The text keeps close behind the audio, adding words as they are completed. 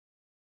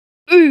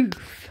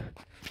Oof.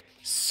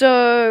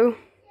 So,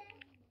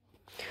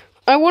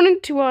 I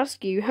wanted to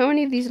ask you, how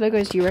many of these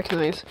logos do you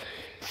recognise?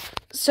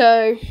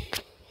 So,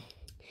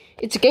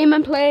 it's a game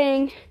I'm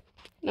playing,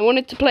 and I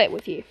wanted to play it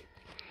with you.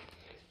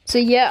 So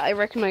yeah, I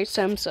recognise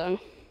Samsung.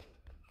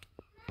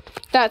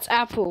 That's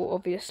Apple,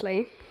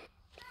 obviously.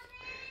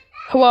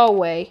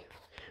 Huawei.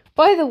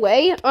 By the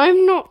way,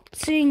 I'm not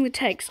seeing the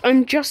text,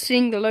 I'm just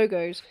seeing the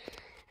logos.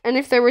 And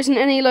if there isn't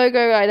any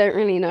logo, I don't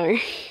really know.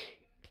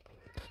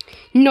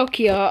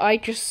 Nokia, I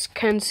just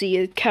can see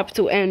a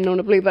capital N on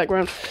a blue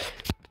background.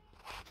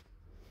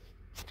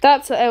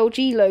 That's the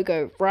LG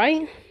logo,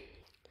 right?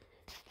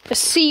 A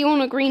C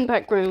on a green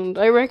background.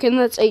 I reckon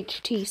that's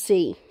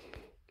HTC.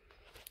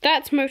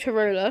 That's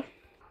Motorola.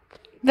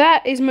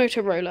 That is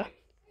Motorola.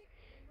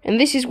 And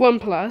this is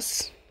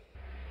OnePlus.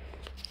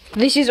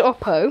 This is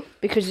Oppo,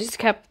 because it's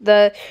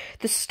the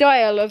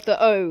style of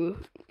the O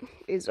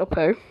is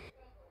Oppo.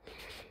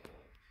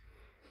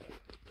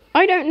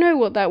 I don't know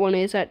what that one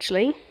is,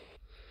 actually.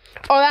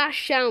 Oh, that's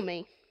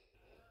Xiaomi.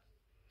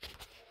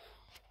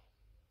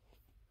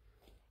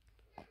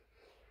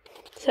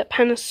 Is that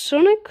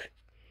Panasonic?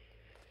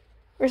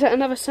 Or is that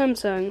another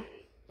Samsung?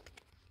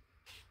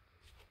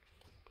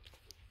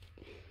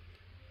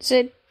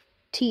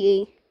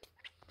 ZTE.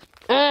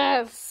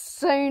 Ah,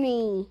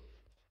 Sony.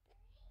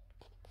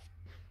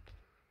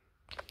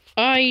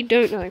 I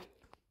don't know.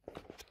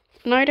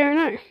 And I don't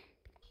know.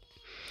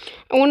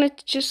 I wanted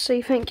to just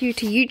say thank you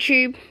to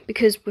YouTube,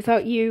 because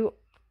without you,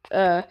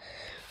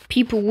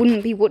 people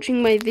wouldn't be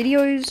watching my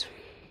videos.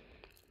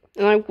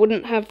 And I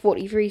wouldn't have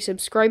 43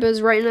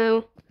 subscribers right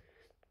now.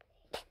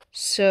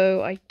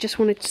 So I just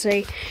wanted to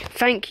say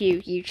thank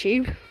you,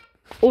 YouTube.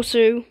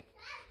 Also,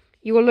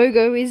 your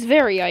logo is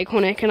very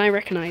iconic and I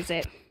recognise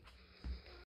it.